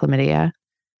gonorrhea and chlamydia?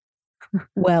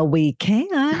 Well, we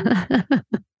can.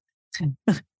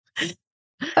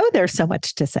 Oh, there's so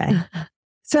much to say.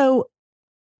 So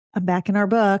I'm back in our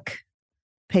book,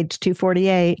 page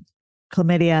 248,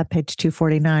 chlamydia, page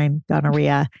 249,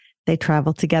 gonorrhea. They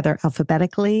travel together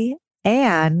alphabetically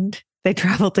and They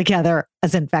travel together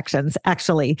as infections.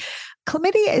 Actually,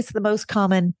 chlamydia is the most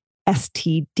common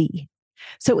STD.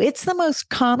 So it's the most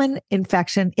common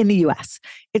infection in the US.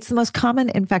 It's the most common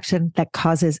infection that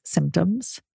causes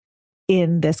symptoms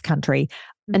in this country.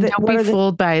 And don't be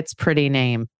fooled by its pretty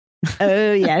name.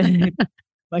 Oh, yeah.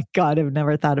 My God, I've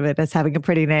never thought of it as having a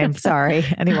pretty name. Sorry,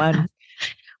 anyone.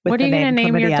 What are you going to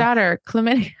name your daughter?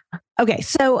 Chlamydia. Okay,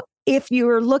 so if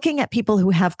you're looking at people who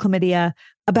have chlamydia,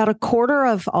 about a quarter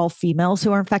of all females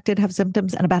who are infected have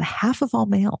symptoms and about half of all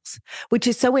males, which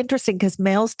is so interesting because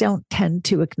males don't tend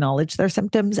to acknowledge their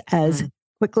symptoms as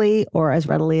quickly or as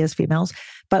readily as females.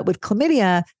 But with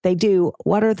chlamydia, they do.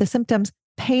 What are the symptoms?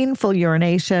 Painful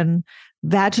urination,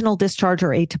 vaginal discharge or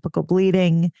atypical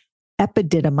bleeding,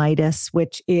 epididymitis,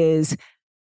 which is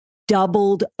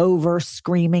doubled over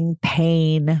screaming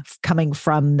pain coming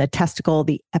from the testicle.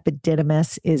 The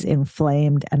epididymis is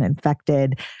inflamed and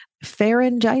infected.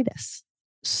 Pharyngitis,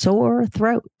 sore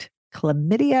throat,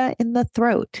 chlamydia in the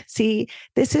throat. See,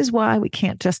 this is why we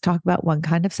can't just talk about one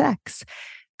kind of sex.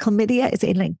 Chlamydia is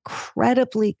an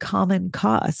incredibly common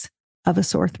cause of a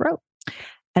sore throat.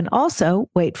 And also,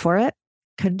 wait for it,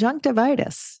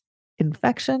 conjunctivitis,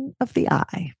 infection of the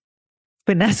eye.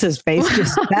 Vanessa's face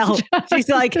just fell. She's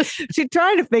like, she's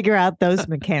trying to figure out those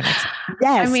mechanics.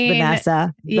 Yes,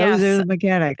 Vanessa, those are the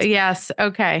mechanics. Yes.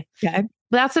 Okay.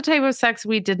 That's the type of sex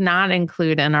we did not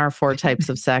include in our 4 types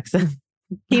of sex.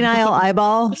 Penile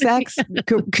eyeball sex?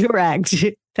 Correct.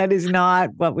 That is not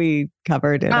what we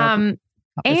covered. And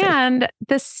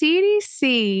the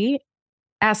CDC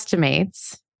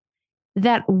estimates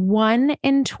that 1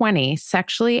 in 20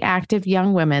 sexually active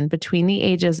young women between the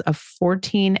ages of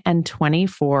 14 and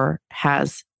 24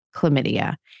 has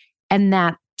chlamydia, and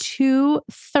that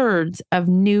 2/3 of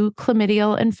new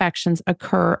chlamydial infections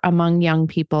occur among young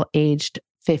people aged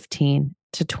 15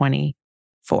 to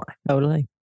 24. Totally.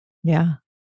 Yeah.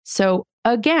 So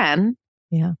again,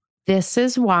 this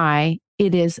is why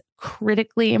it is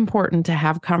critically important to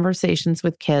have conversations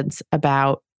with kids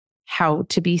about how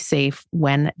to be safe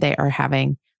when they are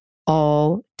having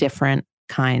all different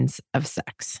kinds of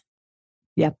sex.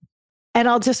 Yep. And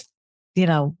I'll just,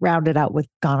 round it out with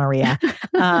gonorrhea.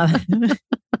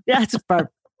 That's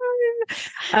perfect.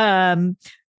 I'm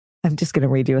just going to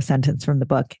read you a sentence from the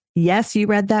book. Yes, you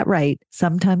read that right.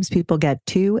 Sometimes people get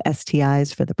 2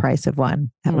 STIs for the price of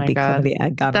 1. That would be chlamydia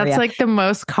and gonorrhea. That's like the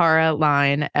most Cara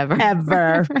line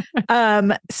ever.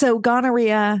 So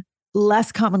gonorrhea,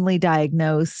 less commonly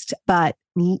diagnosed, but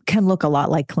can look a lot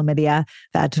like chlamydia: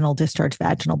 vaginal discharge,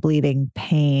 vaginal bleeding,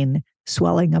 pain,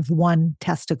 swelling of one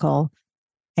testicle,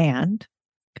 and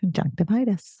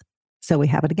conjunctivitis. So we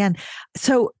have it again.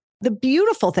 So the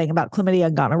beautiful thing about chlamydia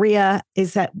and gonorrhea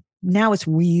is that now it's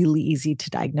really easy to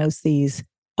diagnose these.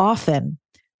 Often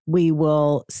we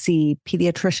will see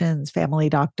pediatricians, family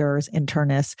doctors,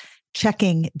 internists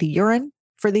checking the urine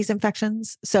for these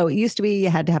infections. So it used to be you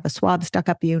had to have a swab stuck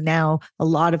up you. Now a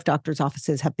lot of doctors'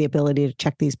 offices have the ability to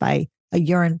check these by a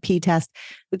urine P test,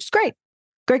 which is great.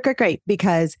 Great,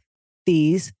 because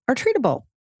these are treatable.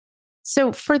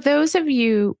 So for those of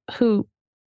you who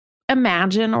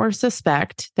imagine or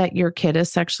suspect that your kid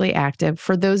is sexually active,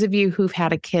 for those of you who've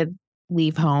had a kid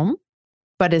leave home,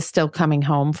 but is still coming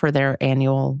home for their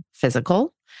annual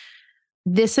physical,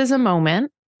 this is a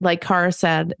moment. Like Cara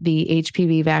said, the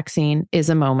HPV vaccine is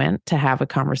a moment to have a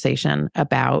conversation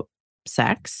about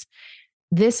sex.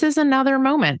 This is another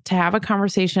moment to have a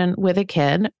conversation with a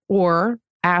kid, or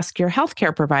ask your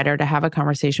healthcare provider to have a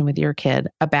conversation with your kid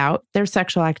about their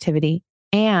sexual activity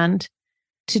and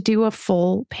to do a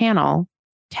full panel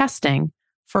testing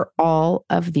for all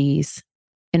of these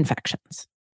infections.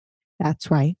 That's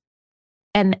right.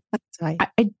 And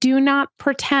I do not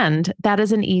pretend that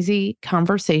is an easy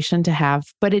conversation to have,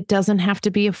 but it doesn't have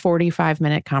to be a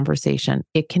 45-minute conversation.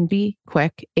 It can be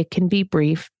quick. It can be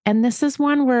brief. And this is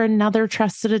one where another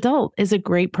trusted adult is a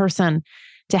great person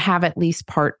to have at least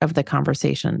part of the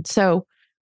conversation. So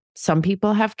some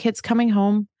people have kids coming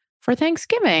home for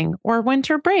Thanksgiving or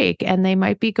winter break, and they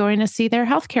might be going to see their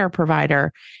healthcare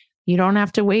provider. You don't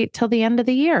have to wait till the end of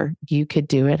the year. You could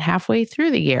do it halfway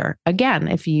through the year. Again,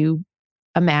 if you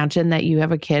imagine that you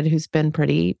have a kid who's been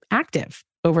pretty active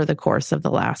over the course of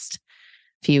the last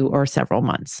few or several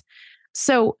months.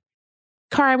 So,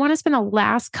 Cara, I want to spend the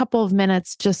last couple of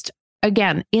minutes just,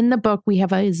 again, in the book, we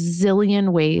have a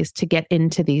zillion ways to get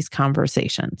into these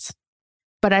conversations.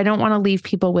 But I don't want to leave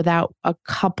people without a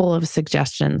couple of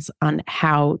suggestions on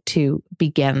how to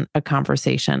begin a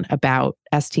conversation about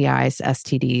STIs,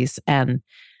 STDs, and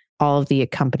all of the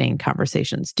accompanying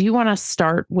conversations. Do you want to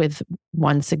start with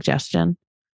one suggestion?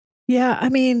 Yeah, I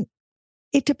mean,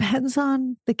 it depends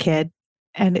on the kid.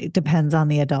 and it depends on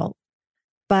the adult.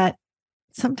 But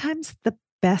sometimes the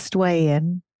best way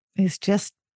in is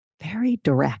just very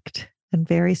direct and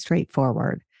very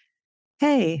straightforward.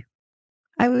 Hey,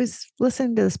 I was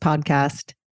listening to this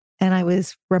podcast and I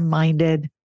was reminded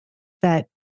that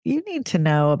you need to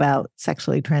know about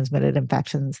sexually transmitted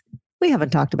infections. We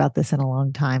haven't talked about this in a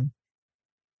long time.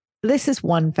 This is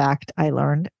one fact I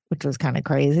learned, which was kind of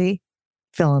crazy.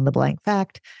 Fill in the blank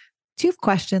fact. Do you have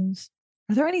questions?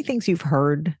 Are there any things you've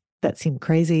heard that seem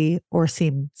crazy or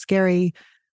seem scary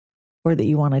or that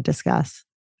you want to discuss?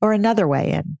 Or another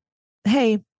way in,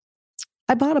 hey,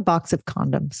 I bought a box of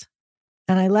condoms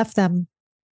and I left them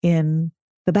in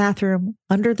the bathroom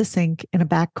under the sink in a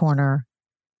back corner.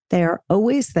 They are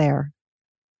always there.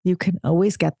 You can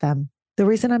always get them. The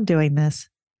reason I'm doing this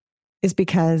is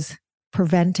because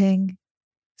preventing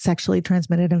sexually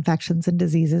transmitted infections and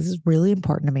diseases is really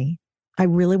important to me. I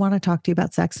really want to talk to you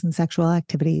about sex and sexual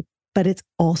activity, but it's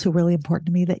also really important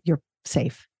to me that you're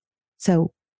safe.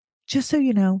 So just so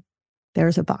you know,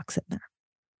 there's a box in there.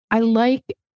 I like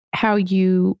how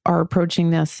you are approaching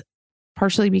this,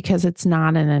 partially because it's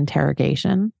not an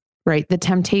interrogation, right? The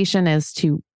temptation is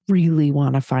to really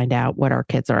want to find out what our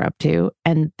kids are up to.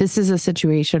 And this is a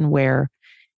situation where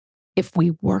if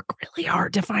we work really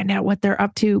hard to find out what they're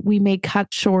up to, we may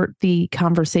cut short the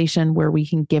conversation where we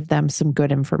can give them some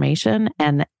good information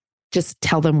and just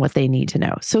tell them what they need to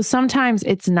know. So sometimes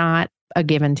it's not a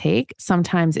give and take.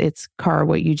 Sometimes it's, Cara,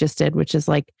 what you just did, which is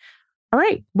like, all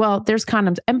right, well, there's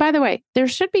condoms. And by the way, there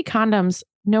should be condoms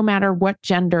no matter what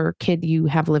gender kid you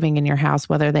have living in your house,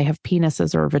 whether they have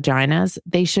penises or vaginas.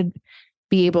 They should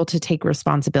be able to take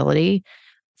responsibility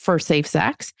for safe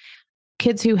sex.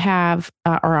 Kids who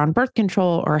are on birth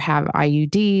control or have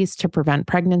IUDs to prevent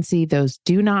pregnancy, those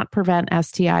do not prevent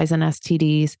STIs and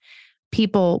STDs.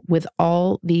 People with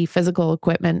all the physical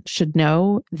equipment should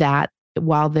know that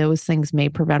while those things may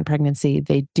prevent pregnancy,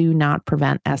 they do not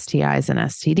prevent STIs and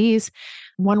STDs.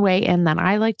 One way in that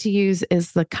I like to use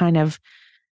is the kind of,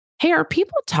 hey, are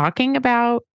people talking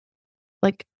about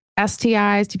like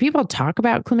STIs? Do people talk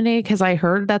about chlamydia? Because I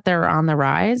heard that they're on the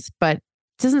rise, but it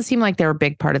doesn't seem like they're a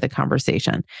big part of the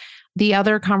conversation. The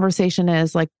other conversation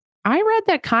is like, I read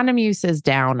that condom use is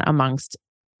down amongst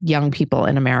young people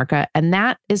in America. And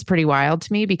that is pretty wild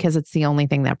to me because it's the only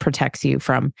thing that protects you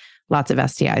from lots of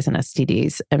STIs and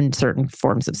STDs and certain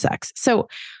forms of sex. So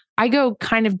I go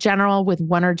kind of general with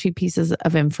one or two pieces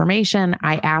of information.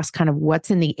 I ask kind of what's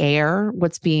in the air,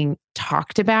 what's being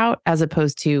talked about, as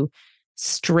opposed to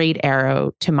straight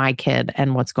arrow to my kid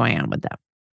and what's going on with them.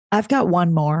 I've got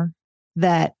one more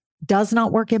that does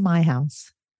not work in my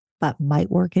house, but might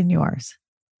work in yours.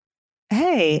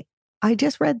 Hey, I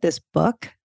just read this book.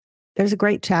 There's a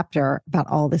great chapter about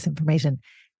all this information.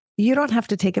 You don't have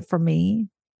to take it from me.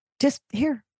 Just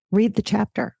here, read the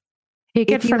chapter. Take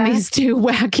it from these two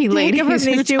wacky ladies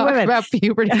who talk about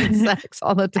puberty and sex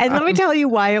all the time. And let me tell you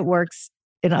why it works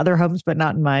in other homes, but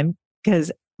not in mine. Because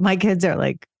my kids are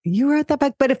like, you wrote that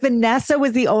book. But if Vanessa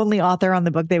was the only author on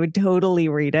the book, they would totally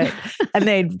read it and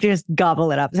they'd just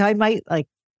gobble it up. So I might like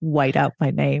white out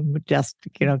my name, just,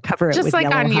 cover it just with like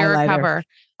yellow on your cover.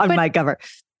 On my cover.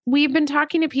 We've been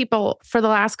talking to people for the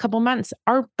last couple months.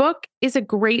 Our book is a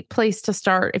great place to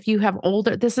start. If you have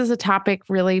this is a topic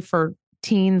really for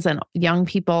teens and young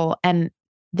people. And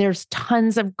there's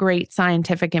tons of great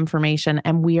scientific information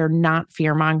and we are not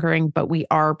fear mongering, but we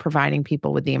are providing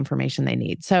people with the information they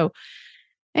need. So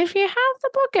if you have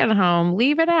the book at home,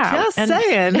 leave it out. Just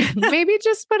saying. Maybe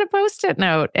just put a Post-it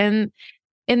note. And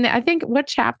I think, what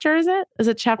chapter is it? Is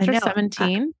it chapter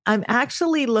 17? I'm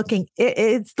actually looking.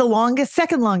 It's the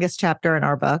second longest chapter in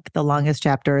our book. The longest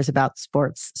chapter is about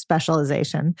sports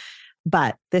specialization,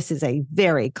 but this is a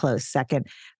very close second.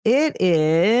 It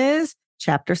is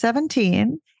chapter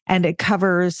 17, and it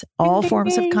covers all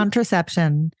forms of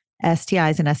contraception,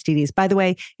 STIs and STDs. By the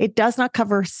way, it does not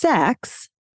cover sex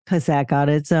because that got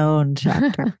its own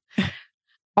chapter.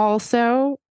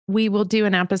 Also, we will do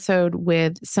an episode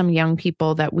with some young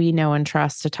people that we know and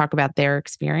trust to talk about their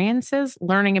experiences,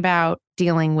 learning about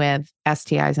dealing with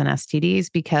STIs and STDs,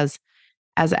 because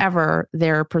as ever,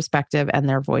 their perspective and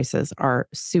their voices are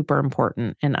super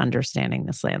important in understanding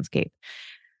this landscape.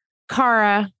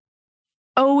 Cara,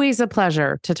 always a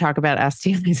pleasure to talk about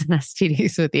STIs and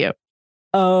STDs with you.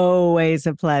 Always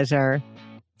a pleasure.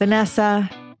 Vanessa,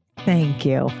 thank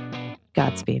you.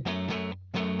 Godspeed.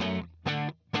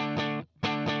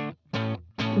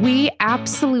 We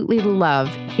absolutely love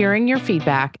hearing your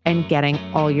feedback and getting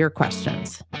all your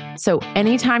questions. So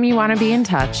anytime you want to be in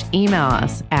touch, email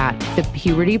us at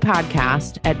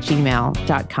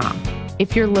thepubertypodcast@gmail.com.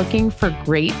 If you're looking for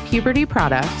great puberty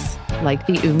products, like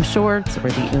the shorts or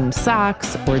the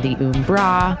socks or the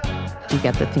bra. Do you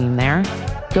get the theme there?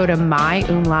 Go to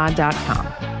myumla.com.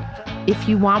 If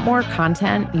you want more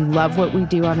content, you love what we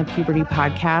do on the Puberty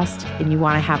Podcast, and you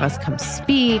want to have us come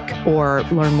speak or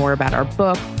learn more about our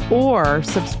book or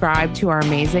subscribe to our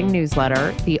amazing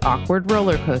newsletter, The Awkward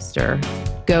Roller Coaster,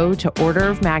 go to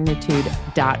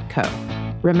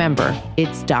orderofmagnitude.co. Remember,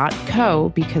 it's .co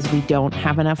because we don't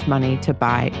have enough money to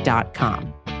buy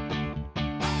 .com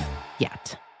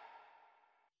yet.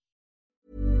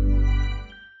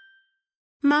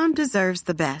 Mom deserves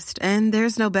the best, and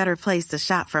there's no better place to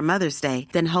shop for Mother's Day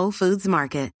than Whole Foods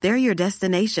Market. They're your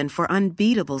destination for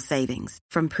unbeatable savings,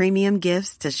 from premium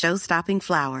gifts to show-stopping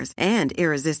flowers and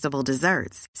irresistible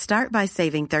desserts. Start by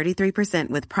saving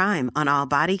 33% with Prime on all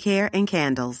body care and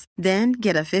candles. Then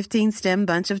get a 15-stem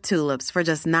bunch of tulips for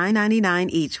just $9.99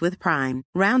 each with Prime.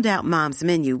 Round out Mom's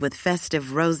menu with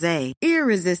festive rosé,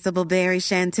 irresistible berry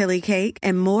chantilly cake,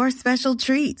 and more special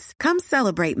treats. Come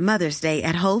celebrate Mother's Day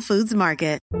at Whole Foods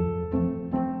Market.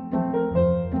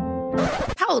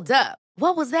 Hold up.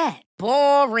 What was that?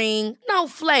 Boring. No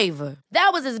flavor.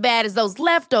 That was as bad as those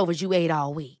leftovers you ate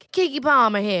all week. Keke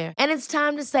Palmer here. And it's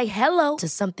time to say hello to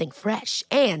something fresh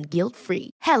and guilt-free.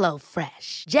 Hello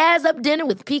Fresh. Jazz up dinner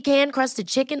with pecan-crusted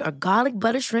chicken or garlic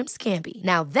butter shrimp scampi.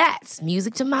 Now that's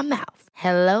music to my mouth.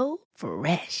 Hello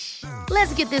Fresh.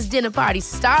 Let's get this dinner party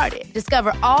started.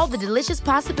 Discover all the delicious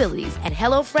possibilities at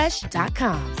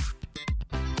HelloFresh.com.